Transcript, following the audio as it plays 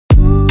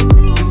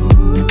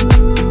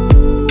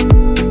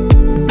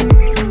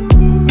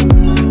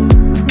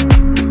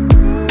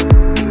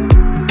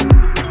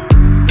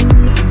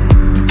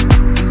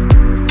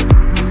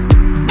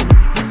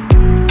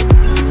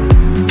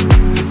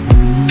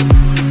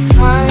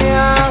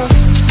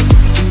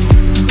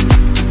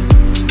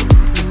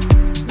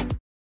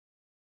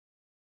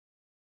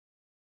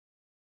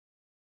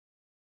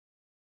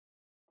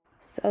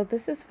So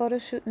this is photo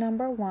shoot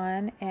number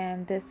 1,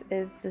 and this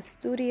is the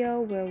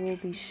studio where we'll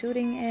be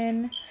shooting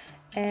in,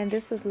 and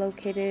this was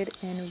located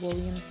in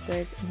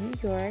Williamsburg, New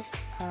York.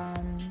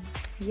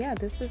 Yeah,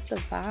 this is the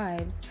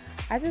vibes.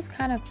 I just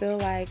kind of feel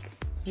like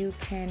you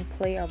can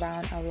play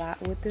around a lot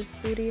with this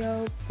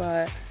studio,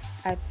 but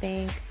I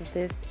think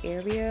this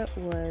area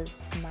was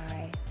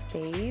my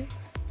fave,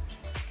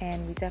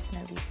 and we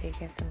definitely did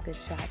get some good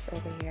shots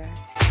over here.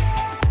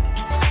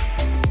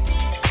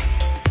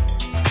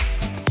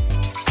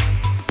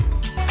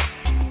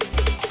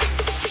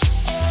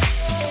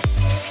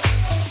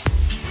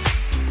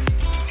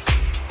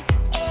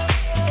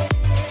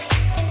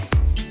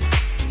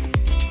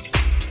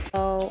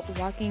 So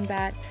walking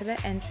back to the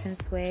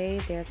entranceway,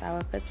 there's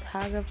our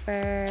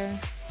photographer,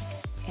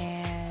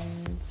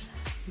 and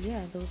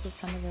yeah, those are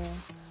some of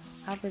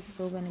the outfits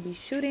we're going to be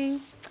shooting.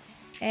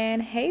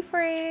 And hey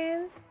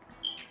friends,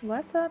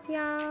 what's up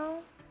y'all?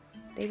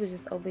 They were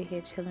just over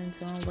here chilling,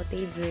 doing what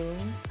they do,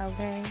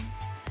 okay?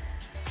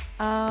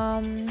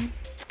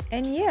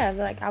 And yeah,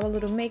 like our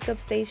little makeup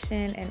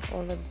station and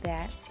all of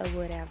that or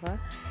whatever.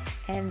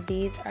 And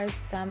these are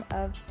some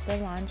of the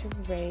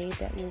lingerie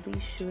that we'll be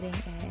shooting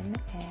in,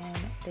 and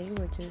they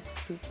were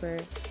just super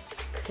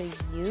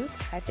cute.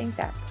 I think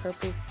that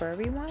purple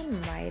furry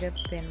one might have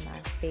been my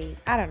fave.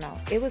 I don't know,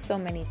 it was so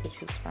many to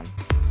choose from.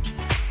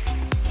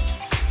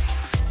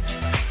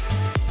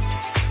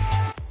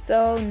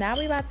 So now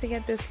we're about to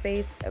get this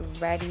face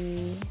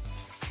ready,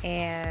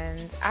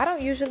 and I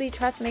don't usually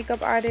trust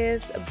makeup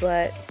artists,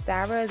 but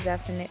Sarah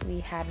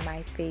definitely had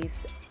my face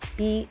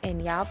beat,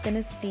 and y'all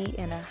finna see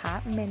in a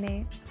hot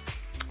minute.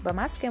 But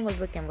my skin was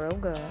looking real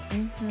good.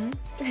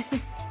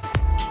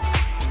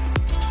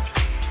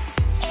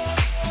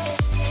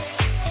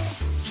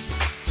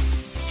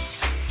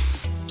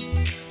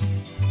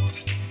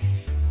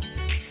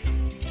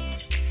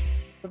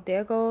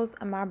 There goes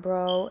my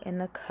bro in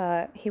the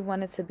cut. He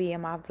wanted to be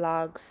in my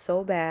vlog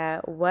so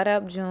bad. What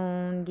up,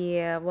 June?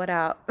 Yeah, what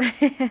up?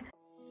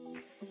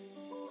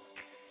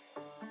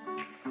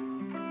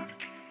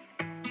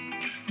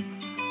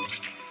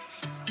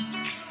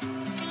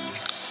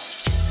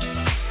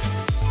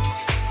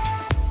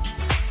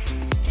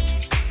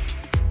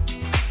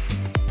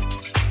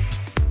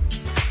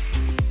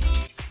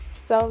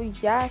 So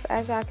yes,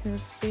 as y'all can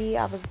see,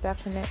 I was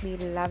definitely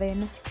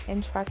loving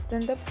and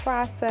trusting the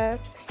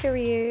process,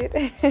 period.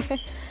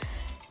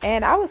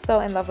 And I was so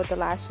in love with the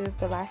lashes.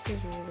 The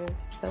lashes were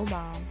just so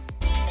bomb.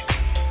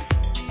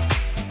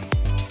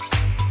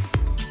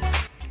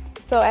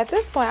 So at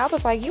this point, I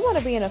was like, you want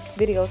to be in a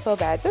video so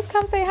bad, just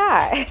come say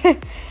hi.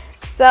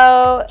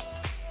 So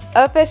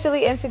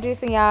officially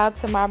introducing y'all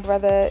to my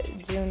brother,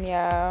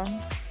 Junior.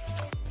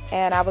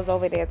 And I was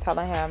over there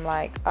telling him,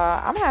 like,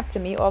 I'm gonna have to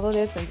mute all of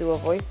this and do a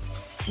voice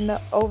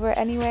over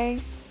anyway,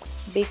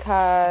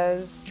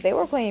 because they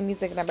were playing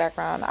music in the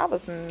background. I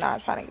was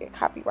not trying to get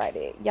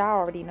copyrighted. Y'all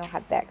already know how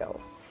that goes.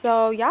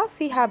 So y'all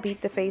see how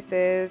beat the face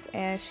is,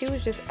 and she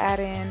was just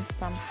adding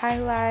some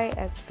highlight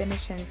as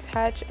finishing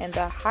touch, and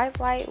the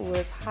highlight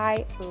was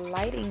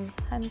highlighting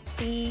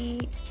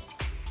hunty.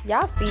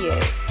 Y'all see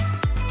it.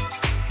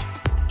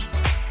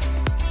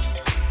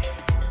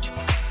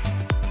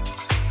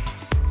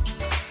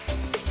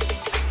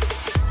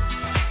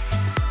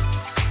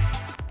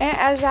 And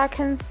as y'all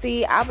can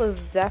see, I was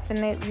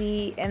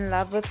definitely in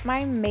love with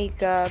my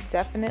makeup,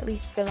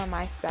 definitely feeling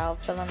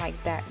myself, feeling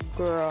like that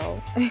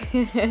girl.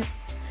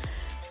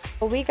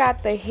 We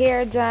got the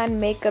hair done,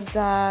 makeup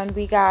done,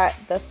 we got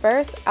the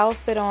first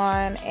outfit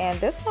on, and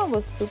this one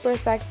was super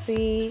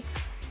sexy.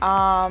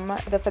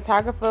 The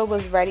photographer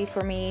was ready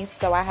for me,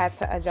 so I had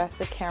to adjust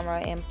the camera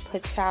and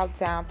put child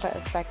down for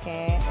a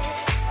second.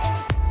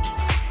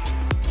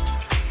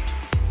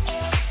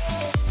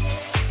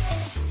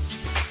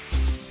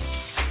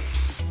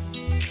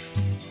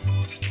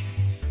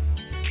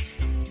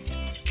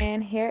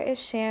 And here is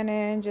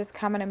Shannon just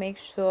coming to make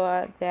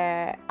sure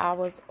that I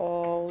was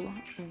all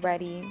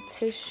ready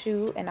to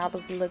shoot and I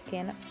was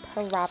looking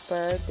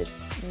proper, that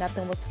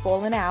nothing was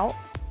falling out.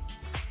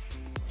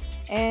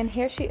 And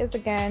here she is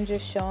again,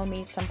 just showing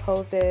me some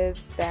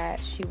poses that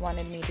she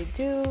wanted me to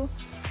do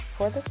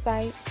for the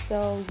site.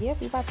 So yeah,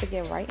 we're about to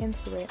get right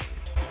into it.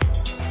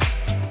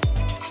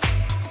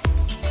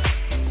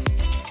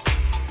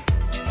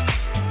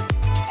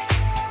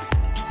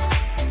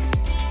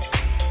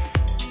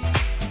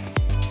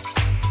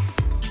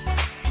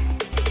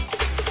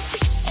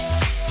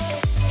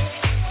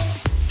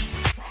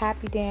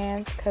 Happy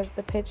dance, because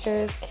the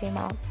pictures came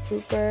out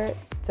super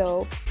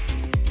dope.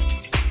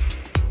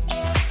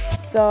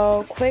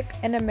 So quick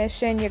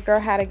intermission, your girl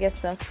had to get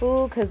some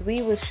food because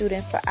we was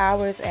shooting for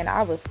hours and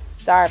I was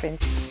starving.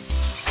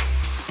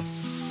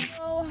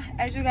 So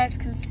as you guys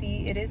can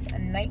see, it is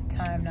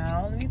nighttime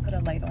now. Let me put a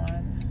light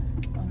on.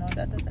 Oh no,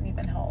 that doesn't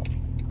even help.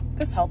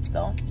 This helps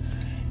though.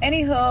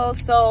 Anywho,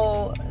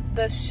 so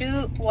the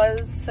shoot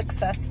was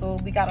successful.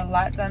 We got a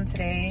lot done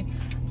today.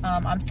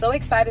 I'm so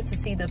excited to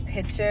see the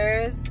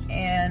pictures,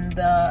 and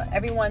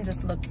everyone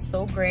just looked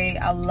so great.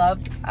 I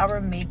loved our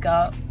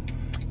makeup,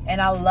 and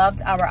I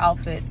loved our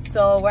outfits.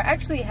 So we're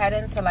actually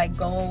heading to like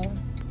go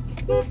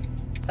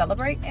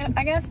celebrate,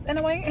 I guess, in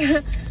a way.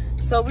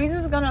 So we're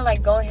just gonna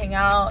like go hang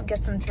out, get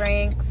some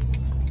drinks,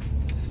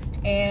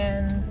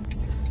 and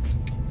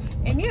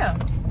yeah.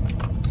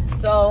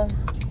 So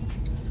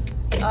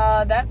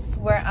that's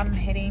where I'm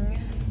heading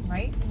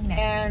right now.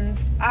 And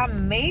I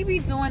may be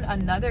doing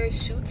another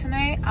shoot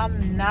tonight.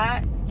 I'm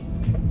not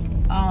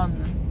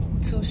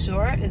too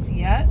sure as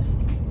yet,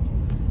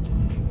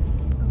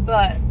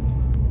 but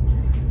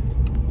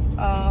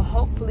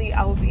hopefully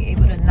I will be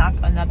able to knock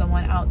another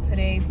one out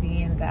today,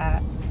 being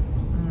that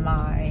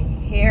my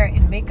hair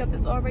and makeup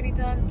is already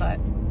done.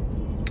 But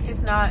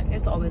if not,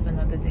 it's always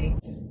another day.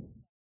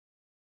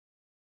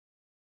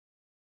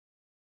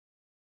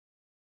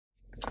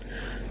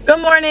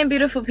 Good morning,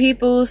 beautiful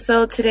people.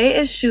 So today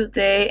is shoot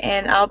day,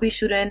 and I'll be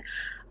shooting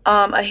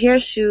a hair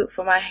shoot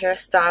for my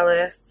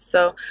hairstylist.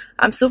 So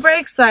I'm super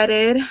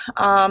excited.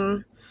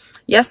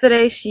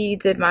 Yesterday she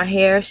did my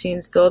hair, she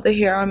installed the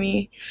hair on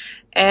me,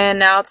 and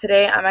now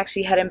today I'm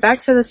actually heading back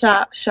to the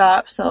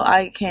shop so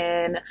I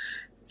can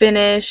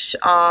finish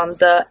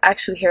the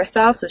actual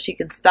hairstyle so she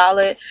can style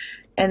it,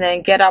 and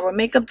then get our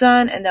makeup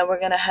done, and then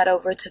we're gonna head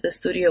over to the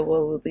studio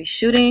where we'll be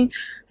shooting.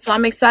 So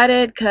I'm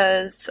excited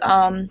because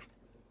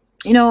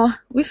you know,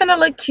 we finna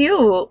look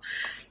cute,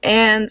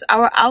 and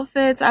our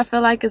outfits I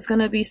feel like is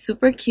gonna be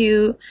super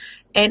cute,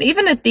 and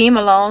even the theme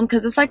alone,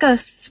 because it's like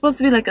supposed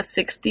to be like a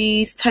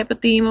 60s type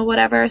of theme or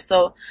whatever.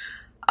 So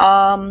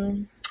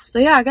so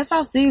yeah, I guess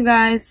I'll see you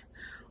guys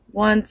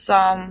once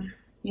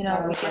you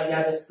know, we get...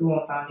 Y'all just threw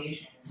on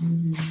foundation.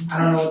 I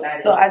don't know what that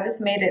is. So I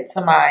just made it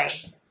to my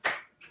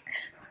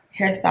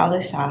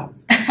hairstylist shop.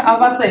 I was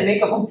about to say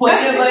makeup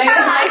appointment, but I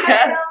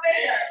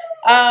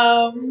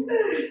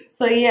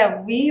so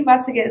yeah, we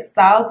about to get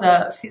styled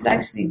up. She's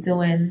actually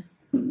doing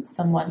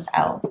someone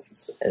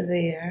else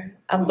there.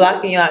 I'm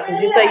blocking you out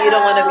because you said you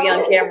don't want to be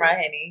on camera,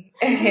 honey.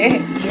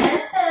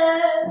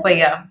 But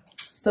yeah,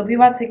 so we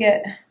about to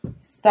get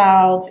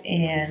styled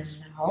and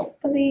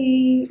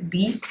hopefully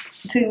beat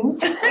too.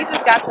 We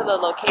just got to the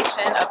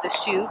location of the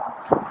shoot,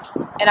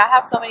 and I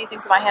have so many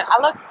things in my hand.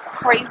 I look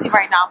crazy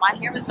right now. My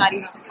hair is not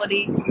even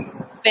fully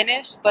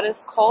finished, but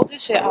it's cold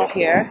as shit out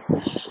here.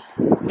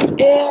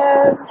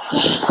 And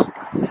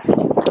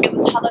it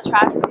was hella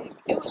traffic.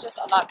 It was just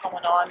a lot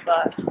going on,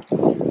 but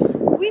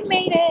we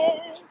made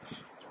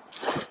it.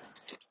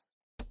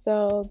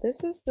 So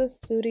this is the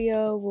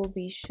studio we'll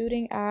be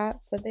shooting at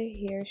for the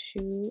hair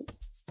shoot,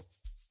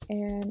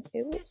 and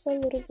it was a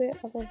little bit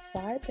of a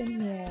vibe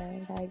in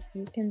here. Like,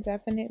 you can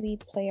definitely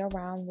play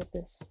around with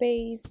the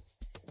space,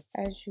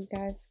 as you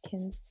guys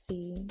can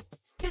see.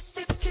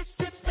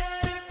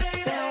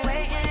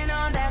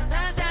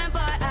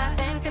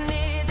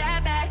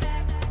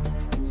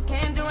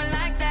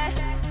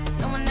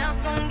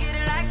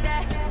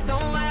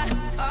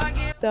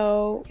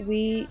 So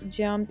we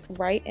jumped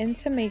right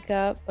into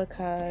makeup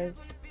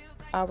because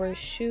our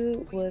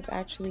shoot was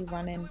actually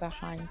running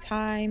behind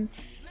time,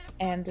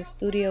 and the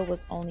studio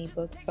was only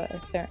booked for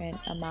a certain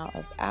amount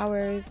of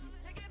hours.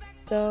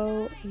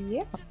 So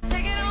yeah.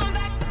 Take it on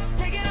back,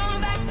 take it on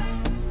back.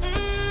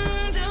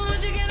 Do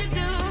what you gotta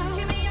do.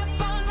 Keep me up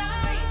all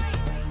night.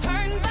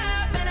 Hurting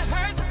vibe and it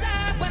hurts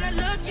inside when I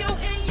look you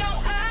in your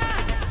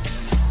eye.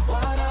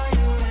 What are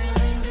you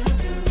willing to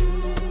do?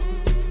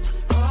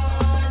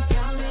 Oh,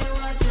 tell me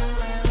what you're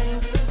willing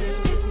to do.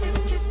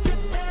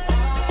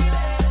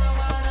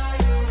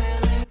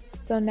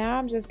 So now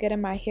I'm just getting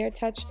my hair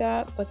touched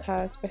up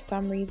because for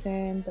some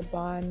reason the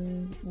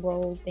bun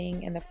roll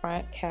thing in the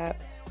front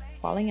kept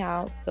falling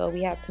out, so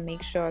we had to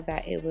make sure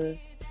that it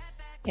was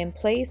in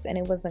place and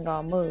it wasn't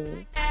gonna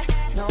move.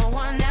 No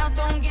one else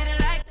don't get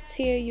it like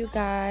Tia, you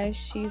guys,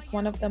 she's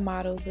one of the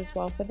models as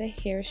well for the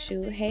hair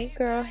shoot. Hey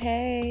girl,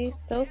 hey,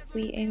 so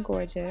sweet and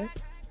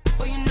gorgeous.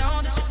 Well, you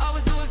know that you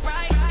always do it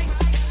right.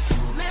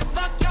 Man,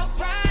 fuck your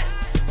pride.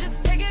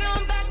 Just take it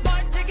on back,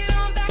 boy. Take it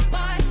on back,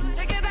 boy.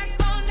 Take it back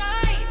all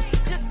night.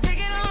 Just take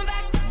it on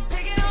back.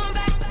 Take it on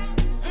back.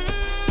 Do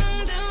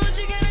what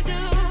you gotta do.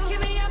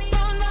 Keep me up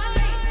all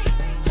night.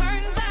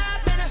 Hurting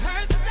vibe and it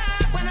hurts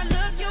inside when I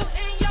look you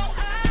in your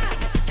eye.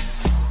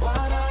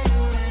 What are you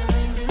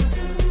willing to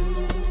do?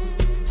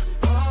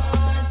 Oh,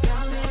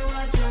 tell me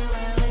what you're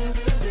willing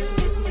to do.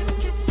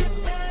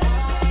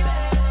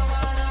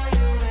 What are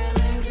you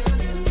willing to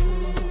do?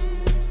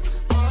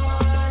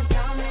 Oh,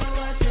 tell me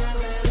what you're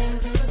willing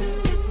to do.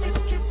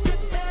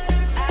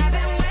 I've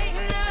been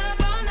waiting up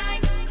all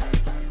night.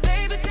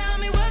 Baby, tell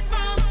me what's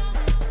wrong.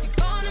 You're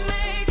gonna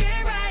make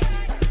it right.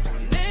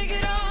 Make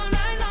it all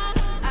night long.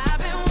 I've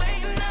been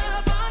waiting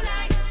up all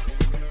night.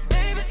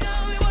 Baby,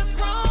 tell me what's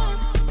wrong.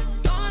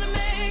 Gonna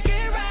make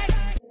it right.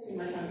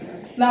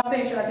 No, I'm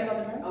saying, should I take off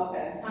the mirror?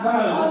 Okay. No,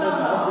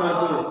 that's what I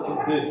do.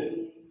 It's this.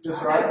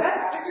 Just right.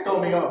 Stole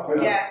me off.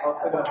 Right? Yeah. I was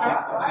taking out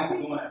something. I was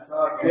doing that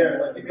side.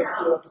 Yeah.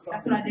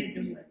 That's what I did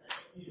do.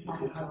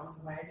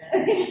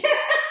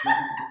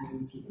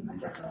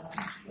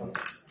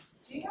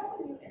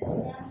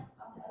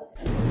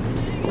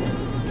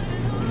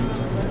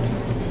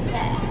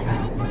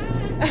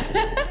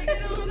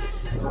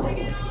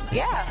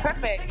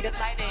 perfect. Good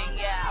lighting.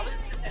 Yeah, I was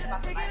just concerned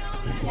about the lighting.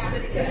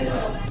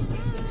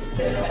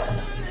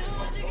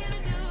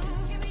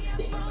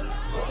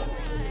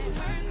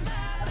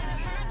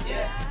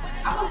 Yeah.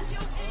 I want to.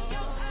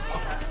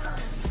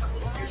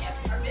 Yes,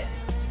 perfect.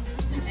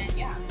 And then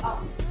yeah.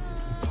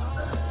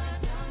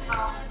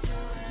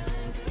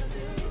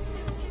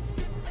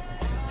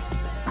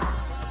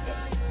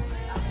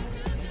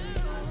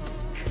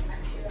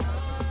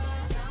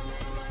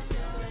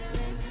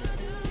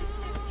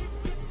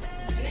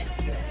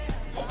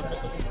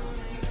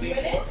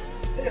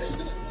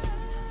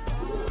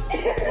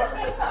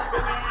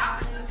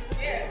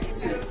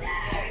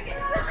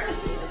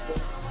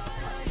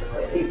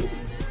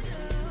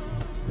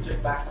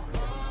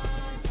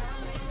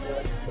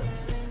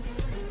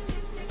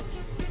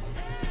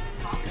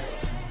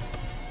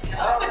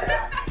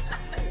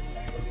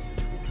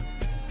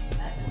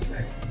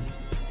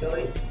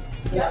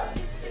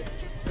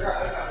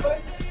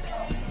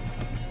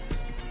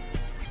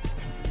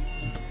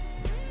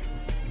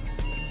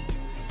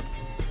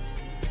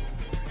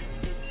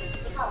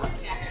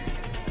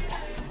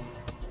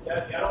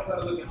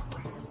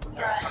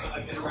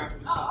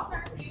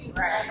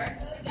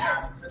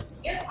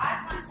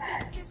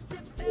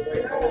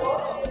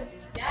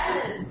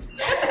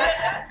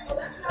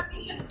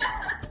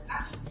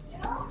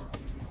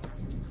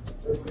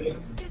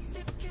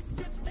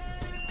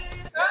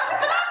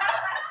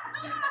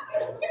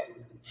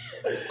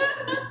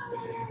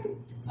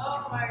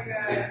 Oh my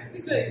god. You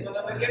said, well,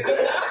 I'm gonna get them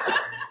now.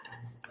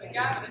 Like,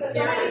 y'all gonna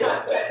scare me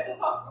about that.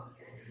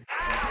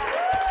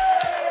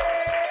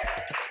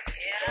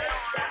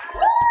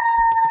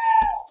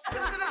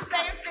 This is the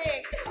same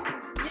thing.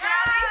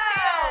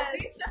 Yeah.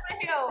 These different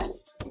heels.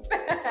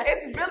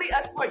 It's really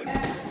us for you.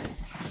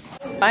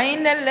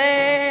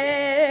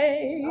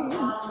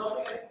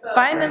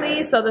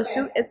 Finally, so the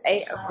shoot is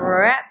a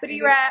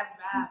rappity rap.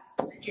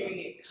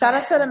 Shout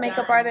out to the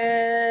makeup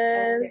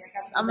artist.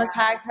 I'm gonna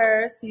tag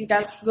her so you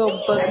guys can go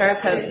book her.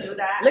 Cause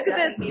look at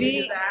this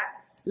beat.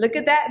 Look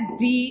at that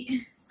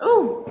beat.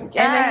 Ooh,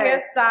 yes. And then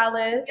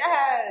hairstylist.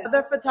 Yes.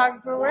 The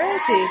photographer, where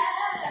is he?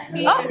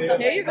 Oh,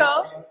 here you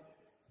go.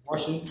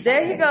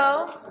 There you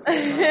go.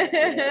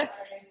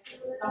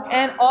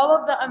 And all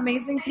of the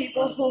amazing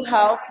people who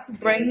helped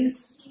bring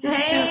the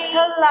shoot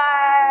to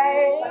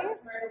life.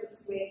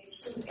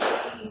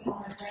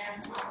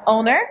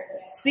 Owner,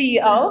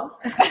 CEO,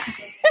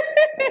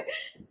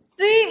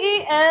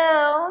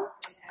 CEO.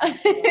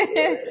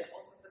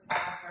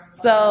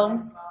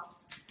 So,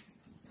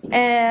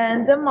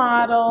 and the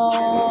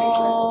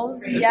models.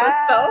 This was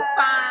so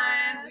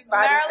fun.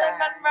 Marilyn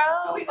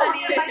Monroe. We gonna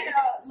do like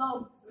a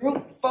little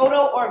group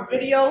photo or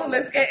video.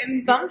 Let's get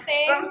in Something.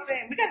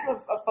 We got to do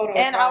a photo.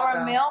 And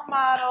our male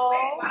model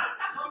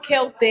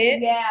killed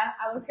it. Yeah,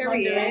 I was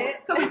period.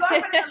 Could we go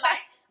in front of the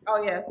light?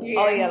 Oh yeah.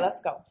 Oh yeah, let's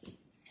go.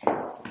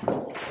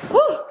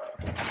 Woo.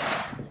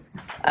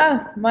 Oh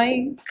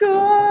my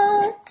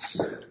gosh.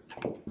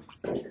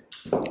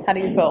 How do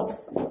you feel?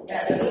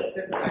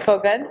 Feel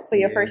good for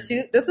your first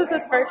shoot? This is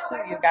his first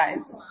shoot, you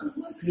guys.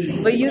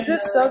 But you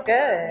did so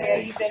good. Yeah,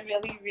 you did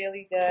really,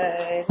 really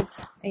good.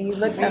 And you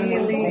look really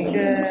amazing.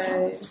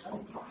 good.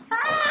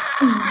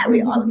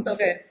 We all look so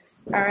good.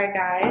 All right,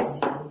 guys.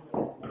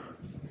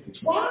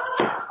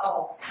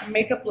 Wow.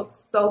 Makeup looks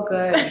so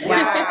good.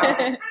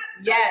 Wow.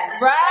 Yes.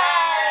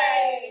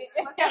 Right.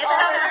 Look at all of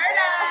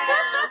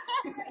that.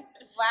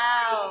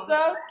 Wow.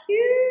 So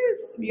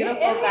cute. Beautiful,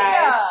 Get in guys.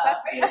 here.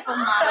 Such beautiful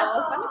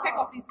models. Let me take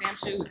off these damn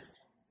shoes.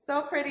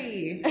 So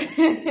pretty.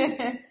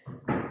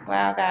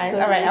 Wow, guys.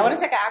 All right, I want to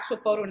take an actual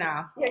photo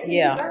now.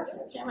 Yeah.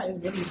 The camera is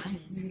really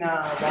nice. No,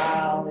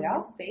 wow.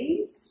 Y'all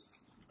face.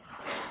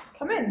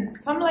 Come in.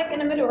 Come like in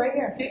the middle right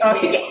here.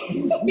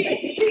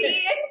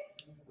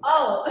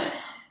 Oh.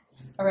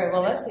 All right,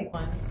 well, let's take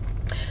one.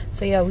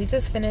 So, yeah, we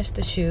just finished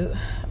the shoot.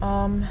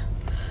 I'm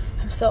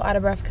so out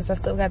of breath because I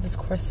still got this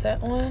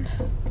corset on.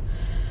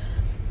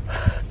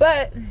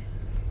 But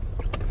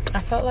I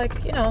felt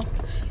like, you know,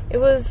 it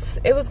was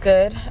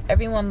good.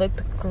 Everyone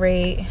looked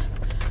great.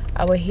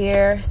 Our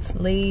hair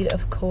slayed,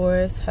 of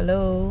course.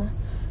 Hello,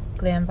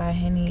 Glam by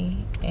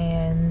Henny.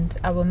 And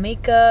our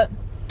makeup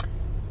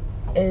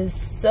is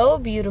so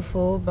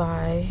beautiful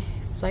by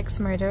Flex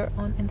Murder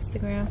on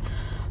Instagram.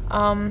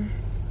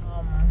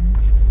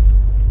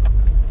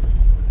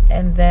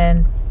 And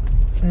then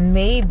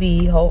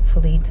maybe,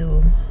 hopefully,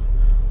 do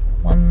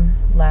one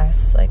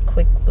last like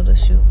quick little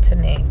shoot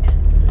tonight.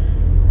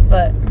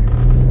 But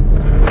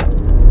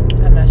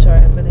I'm not sure.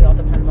 It really all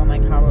depends on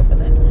like how we're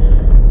feeling.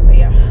 But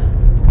yeah,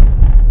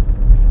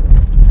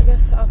 I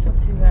guess I'll talk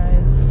to you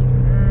guys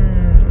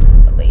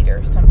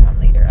later, sometime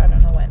later. I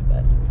don't know when,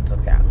 but I'll talk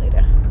to you out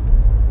later.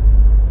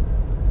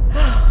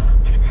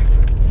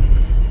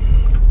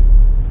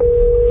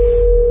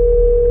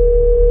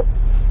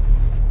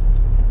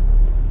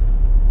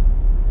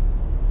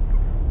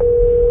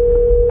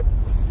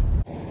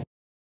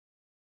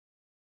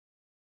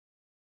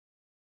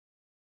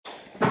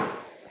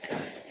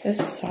 This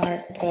is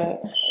hard,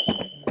 but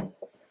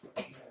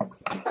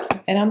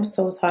And I'm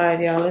so tired,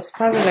 y'all. It's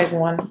probably like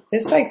 1.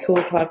 It's like 2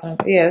 o'clock.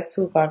 Yeah, it's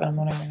 2 o'clock in the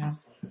morning right now.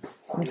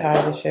 I'm tired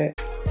of this shit.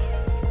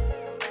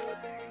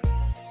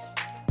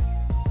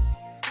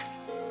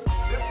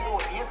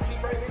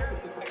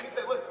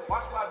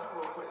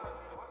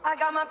 I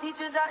got my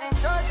peaches out in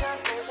Georgia.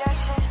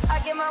 I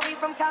get my weed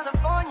from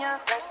California.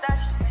 That's that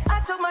shit.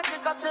 I took my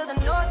chick up to the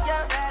north,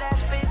 yeah.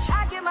 Badass bitch.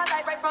 I get my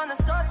light right from the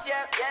source,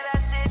 yeah. Yeah,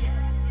 that's it.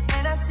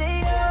 And I see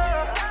you.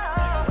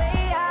 The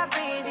way I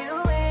breathe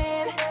you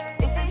in.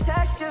 It's the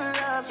texture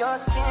of your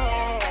skin.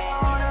 I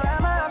wanna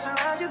wrap my arms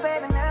around you,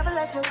 baby, never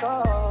let you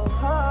go.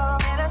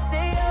 And I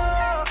see you.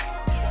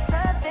 It's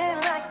nothing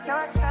like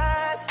your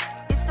touch.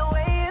 It's the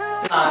way you.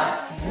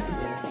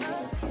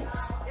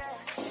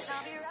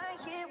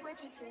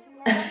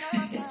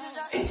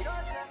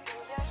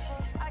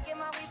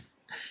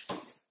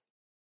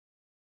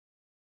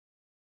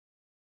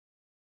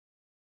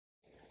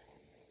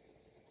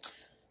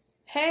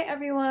 Hey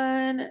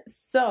everyone,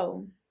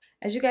 so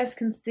as you guys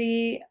can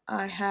see,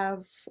 I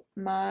have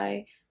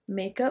my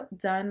makeup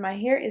done. My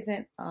hair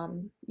isn't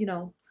you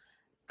know,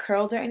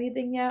 curled or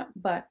anything yet,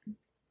 but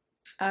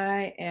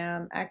I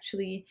am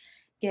actually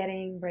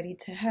getting ready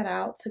to head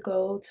out to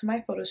go to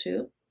my photo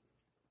shoot.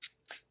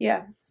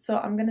 Yeah, so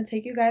I'm gonna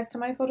take you guys to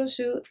my photo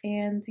shoot,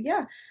 and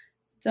yeah,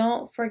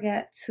 don't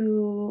forget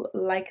to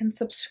like and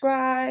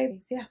subscribe.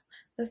 Yeah,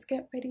 let's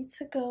get ready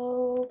to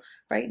go.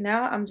 Right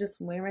now I'm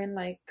just wearing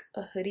like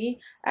a hoodie.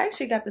 I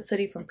actually got this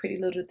hoodie from Pretty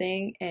Little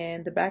Thing,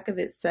 and the back of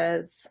it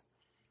says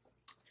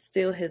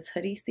still his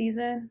hoodie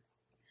season.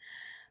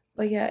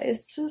 But yeah,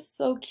 it's just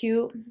so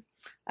cute.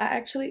 I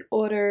actually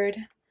ordered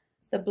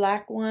the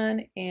black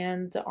one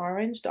and the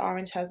orange. The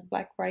orange has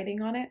black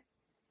writing on it,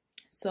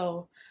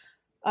 so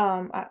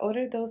I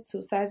ordered those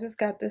two. So I just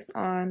got this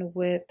on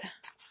with,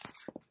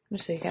 let me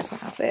show you guys my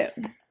outfit.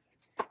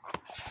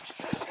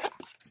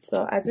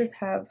 So I just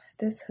have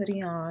this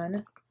hoodie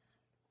on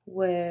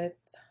with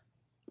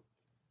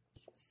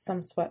some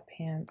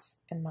sweatpants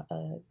and my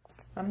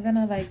Uggs. I'm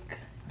gonna like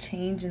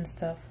change and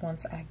stuff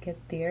once I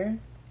get there,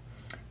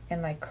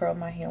 and like curl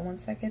my hair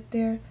once I get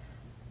there.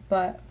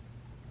 But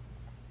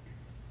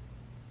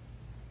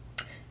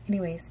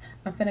anyways,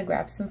 I'm finna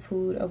grab some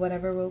food or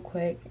whatever real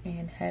quick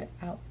and head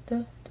out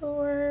the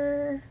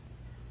door.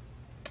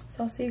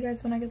 So I'll see you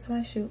guys when I get to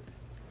my shoot.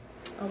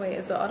 Oh wait,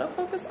 is the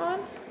autofocus on?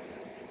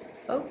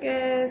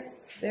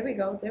 Focus. There we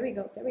go, there we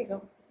go, there we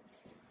go.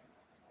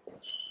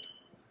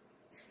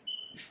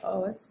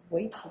 Oh, it's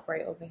way too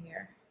bright over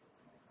here.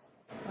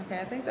 Okay,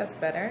 I think that's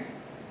better.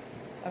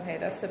 Okay,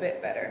 that's a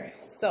bit better.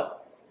 So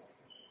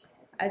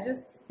I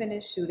just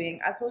finished shooting.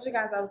 I told you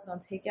guys I was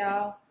gonna take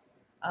y'all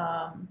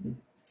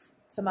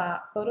to my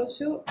photo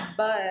shoot,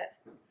 but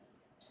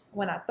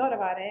when I thought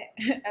about it,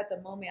 at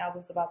the moment I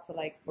was about to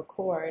like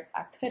record,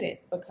 I couldn't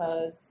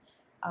because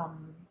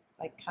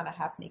like kind of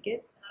half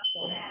naked,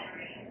 so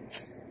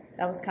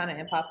that was kind of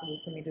impossible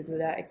for me to do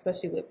that,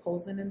 especially with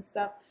posing and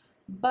stuff.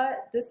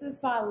 But this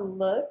is my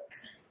look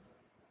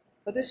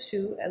for the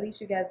shoot. At least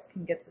you guys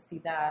can get to see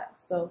that.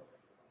 So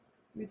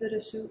we did a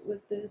shoot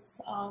with this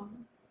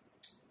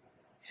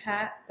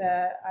hat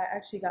that I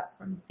actually got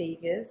from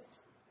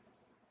Vegas,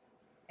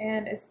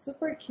 and it's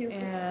super cute.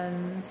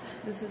 And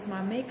this is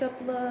my makeup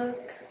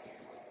look,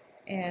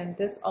 and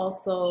this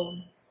also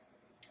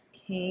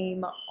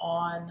came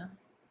on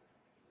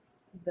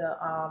the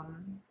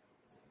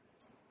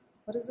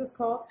what is this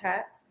called?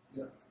 Hat?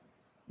 Yeah.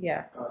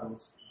 Yeah.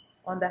 Goggles.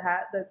 On the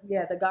hat.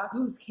 The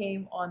goggles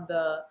came on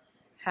the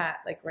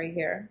hat, like right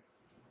here.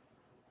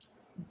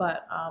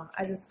 But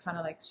I just kind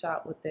of like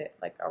shot with it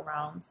like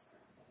around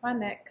my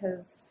neck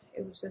because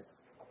it was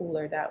just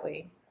cooler that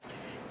way.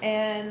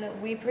 And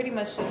we pretty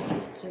much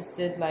just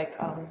did like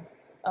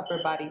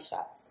upper body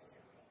shots.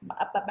 My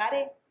upper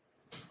body.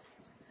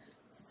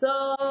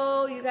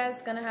 So you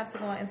guys gonna have to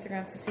go on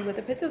Instagram to see what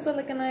the pictures are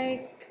looking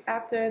like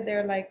after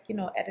they're like, you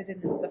know,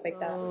 edited and stuff like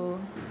that. So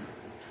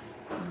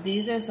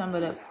these are some of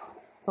the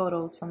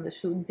photos from the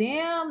shoot.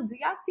 Damn, do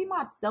y'all see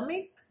my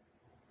stomach?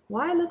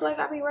 Why I look like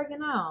I be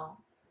working out?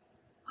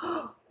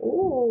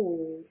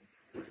 Ooh.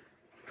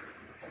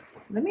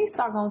 Let me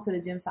start going to the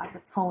gym so I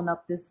can tone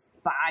up this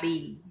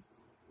body.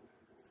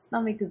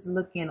 Stomach is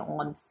looking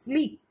on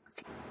fleek.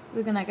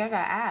 Looking like I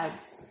got abs.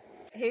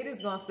 Haters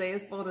gonna say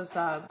it's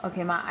Photoshop.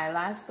 Okay, my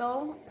eyelash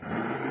though.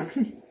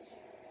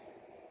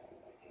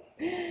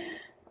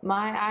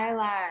 My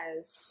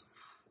eyelash.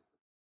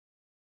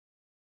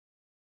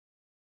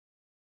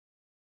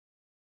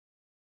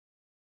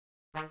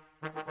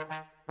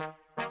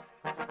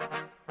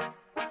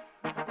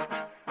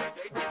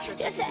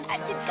 You said I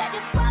just got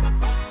it pop.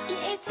 Get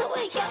into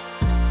it, yo.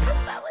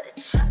 Pop out with a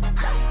truck.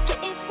 Get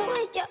into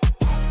it, yo.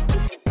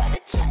 If you go to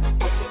church,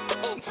 I said get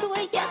into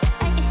it, yo.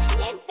 I just she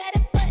ain't got a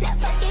butt up.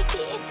 Fucking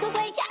get into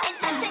it, yo. And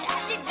I said I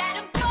just got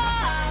a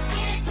pop.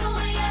 Get into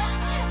it, yo.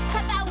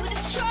 Pop out with a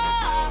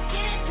truck.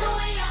 Get into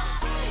it, yo.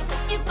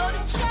 If you go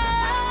to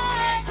church,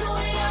 get into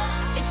it, yo.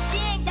 If she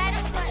ain't got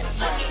a butt,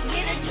 fucking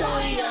get into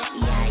it, yo.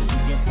 Yeah, you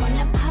just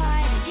wanna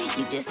party.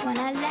 You just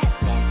wanna lap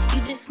dance.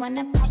 You just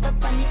wanna pop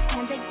up on these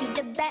cans like you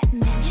the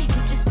Batman.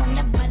 You just wanna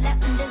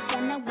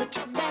front up with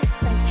your best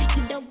friends.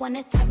 You don't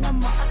wanna talk no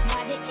more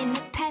about it in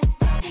the past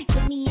tense.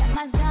 Get me at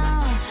my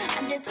zone.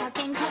 I'm just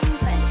talking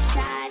comfort,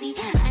 shoddy.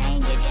 I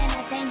ain't getting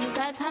nothing you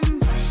got come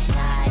for,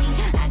 shoddy.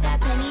 I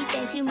got plenty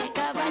things you make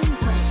a run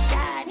for,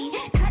 shoddy.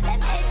 Call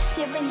him Ed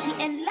Sheeran, he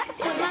in love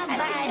with my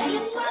body.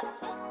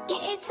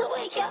 Get into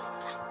it, yo.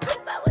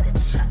 Pop out with a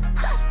truck.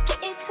 Get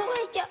into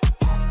it, yo.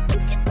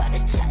 If you go to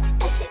church,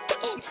 I said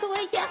get into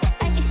it, yo.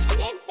 Like if she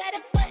ain't got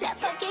a butt, I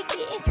forget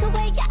get into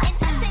it, yo. And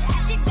I said I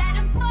just got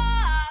a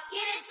ball.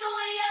 Get into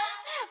it, yo.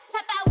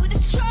 Pop out with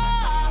a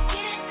truck.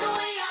 Get into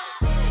it, yo.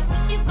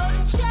 If you go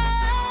to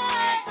church,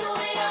 get into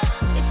it, yo.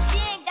 If she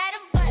ain't got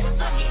a butt,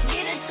 forget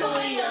get into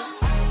it, yo.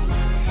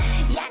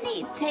 Y'all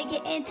need to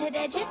get into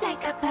that drip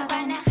like a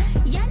piranha.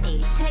 Y'all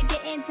need to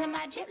get into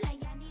my drip like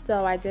y'all need.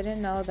 So I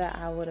didn't know that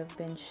I would have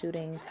been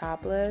shooting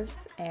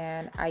topless,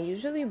 and I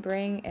usually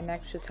bring an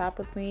extra top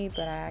with me,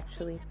 but I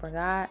actually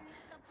forgot.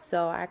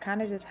 So I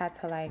kind of just had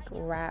to like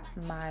wrap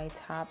my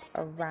top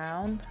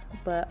around,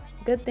 but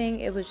good thing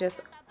it was just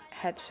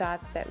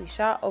headshots that we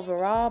shot.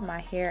 Overall, my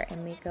hair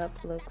and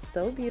makeup looks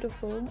so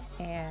beautiful,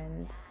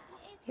 and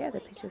yeah, the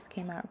pictures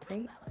came out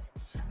great.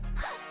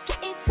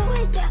 Get into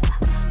it, yo.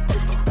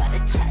 If you go to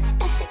church,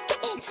 I said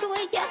get into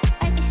it, yo.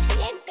 Like if she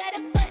ain't got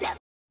a butt.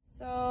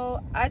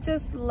 So I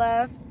just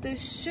left the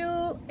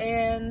shoot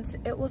and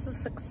it was a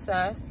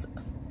success.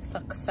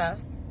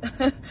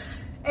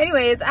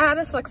 Anyways, I had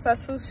a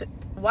successful shoot.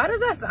 Why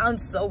does that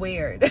sound so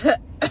weird?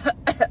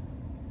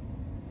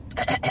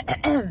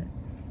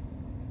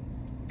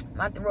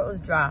 My throat is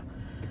dry.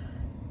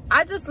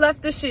 I just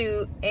left the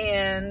shoot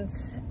and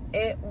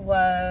it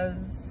was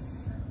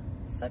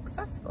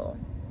successful.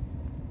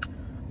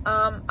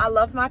 I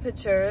love my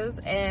pictures,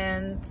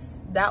 and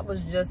that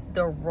was just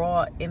the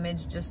raw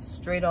image just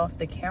straight off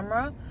the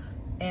camera,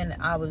 and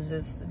I was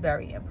just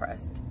very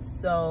impressed.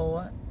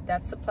 So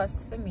that's a plus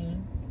for me.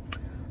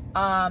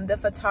 The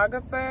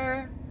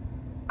photographer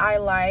I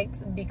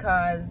liked,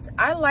 because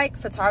I like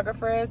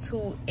photographers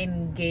who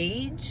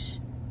engage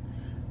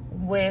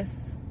with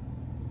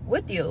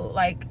you.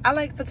 Like, I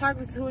like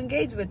photographers who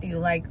engage with you,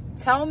 like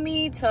tell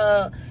me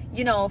to,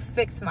 you know,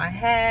 fix my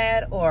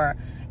head, or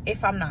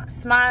if I'm not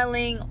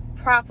smiling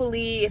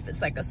properly, if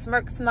it's like a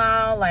smirk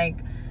smile, like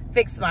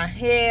fix my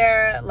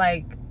hair,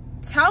 like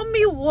tell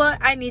me what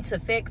I need to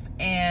fix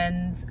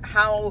and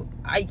how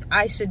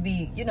I should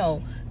be, you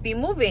know, be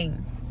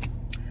moving.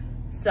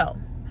 So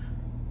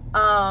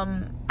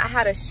I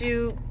had a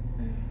shoot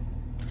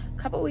a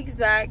couple weeks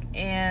back,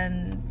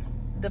 and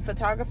the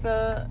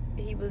photographer,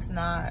 we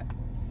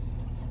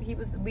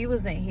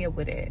wasn't here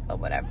with it or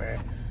whatever,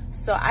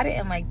 so I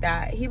didn't like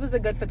that. He was a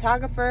good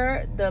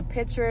photographer, the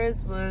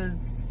pictures was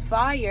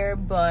fire,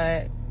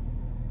 but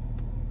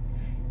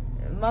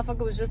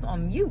motherfucker was just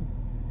on mute.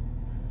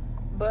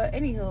 But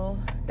anywho,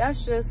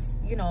 that's just,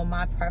 you know,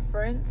 my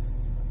preference.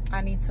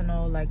 I need to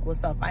know like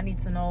what's up. I need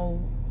to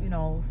know, you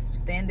know,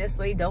 stand this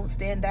way, don't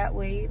stand that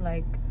way,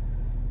 like,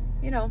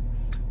 you know.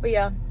 But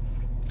yeah,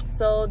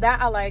 so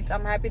that I liked.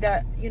 I'm happy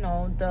that, you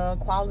know, the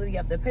quality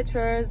of the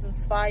pictures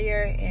was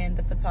fire, and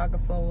the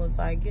photographer was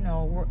like, you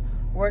know,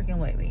 working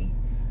with me.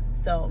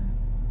 So,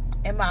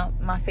 and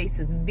my face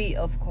is beat,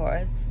 of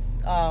course.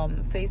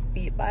 Face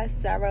beat by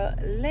Sarah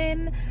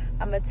Lynn.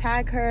 I'm gonna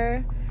tag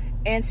her.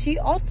 And she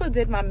also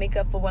did my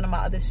makeup for one of my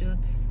other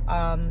shoots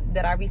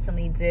that I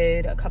recently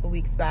did a couple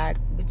weeks back,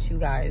 which you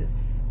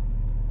guys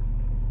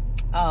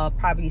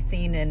probably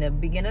seen in the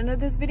beginning of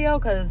this video,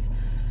 because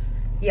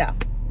yeah.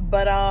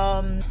 But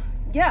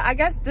yeah, I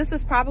guess this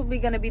is probably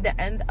gonna be the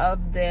end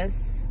of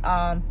this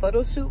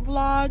photo shoot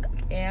vlog,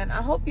 and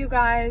I hope you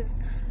guys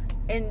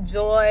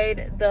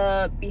enjoyed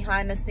the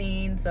behind the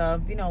scenes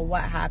of, you know,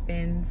 what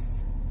happens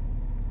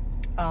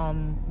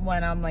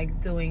when I'm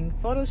like doing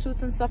photo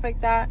shoots and stuff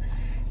like that.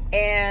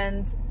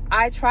 And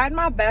I tried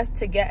my best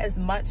to get as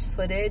much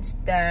footage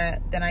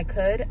than I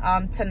could.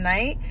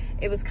 Tonight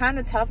it was kind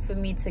of tough for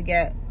me to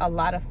get a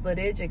lot of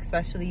footage,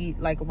 especially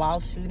like while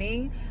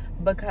shooting,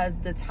 because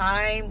the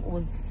time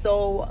was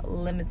so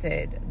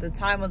limited. The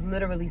time was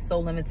literally so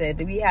limited.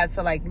 We had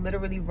to like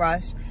literally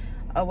rush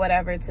or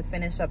whatever to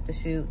finish up the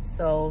shoot.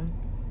 So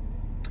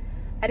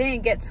I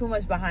didn't get too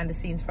much behind the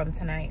scenes from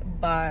tonight,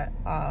 but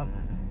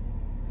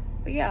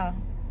yeah,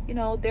 you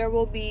know, there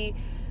will be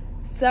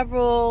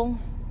several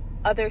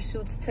other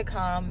shoots to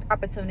come,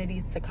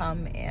 opportunities to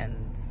come,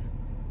 and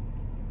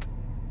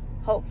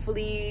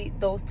hopefully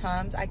those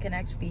times I can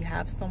actually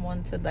have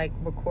someone to like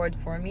record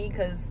for me,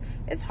 because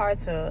it's hard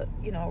to,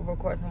 you know,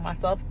 record for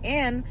myself.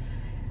 And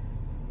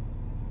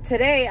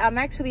today I'm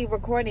actually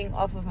recording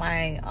off of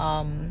my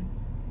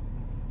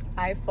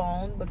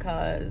iPhone,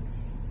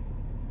 because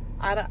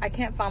I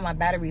can't find my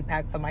battery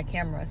pack for my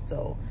camera,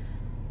 so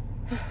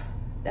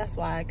that's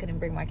why I couldn't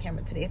bring my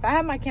camera today. If I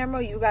had my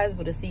camera, you guys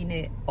would have seen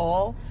it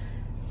all,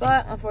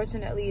 but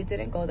unfortunately it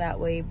didn't go that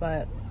way.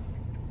 But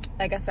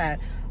like I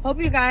said,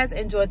 hope you guys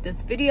enjoyed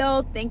this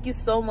video. Thank you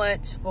so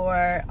much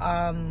for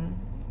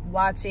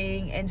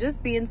watching and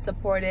just being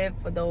supportive.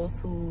 For those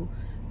who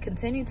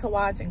continue to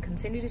watch and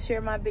continue to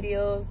share my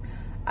videos,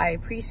 I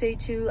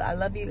appreciate you. I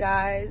love you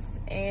guys,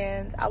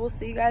 and I will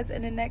see you guys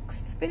in the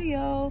next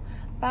video.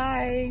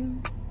 Bye.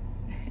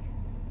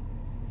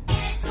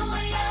 Get into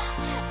it,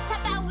 yeah.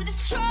 Pop out with a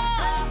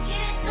truck.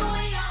 Get into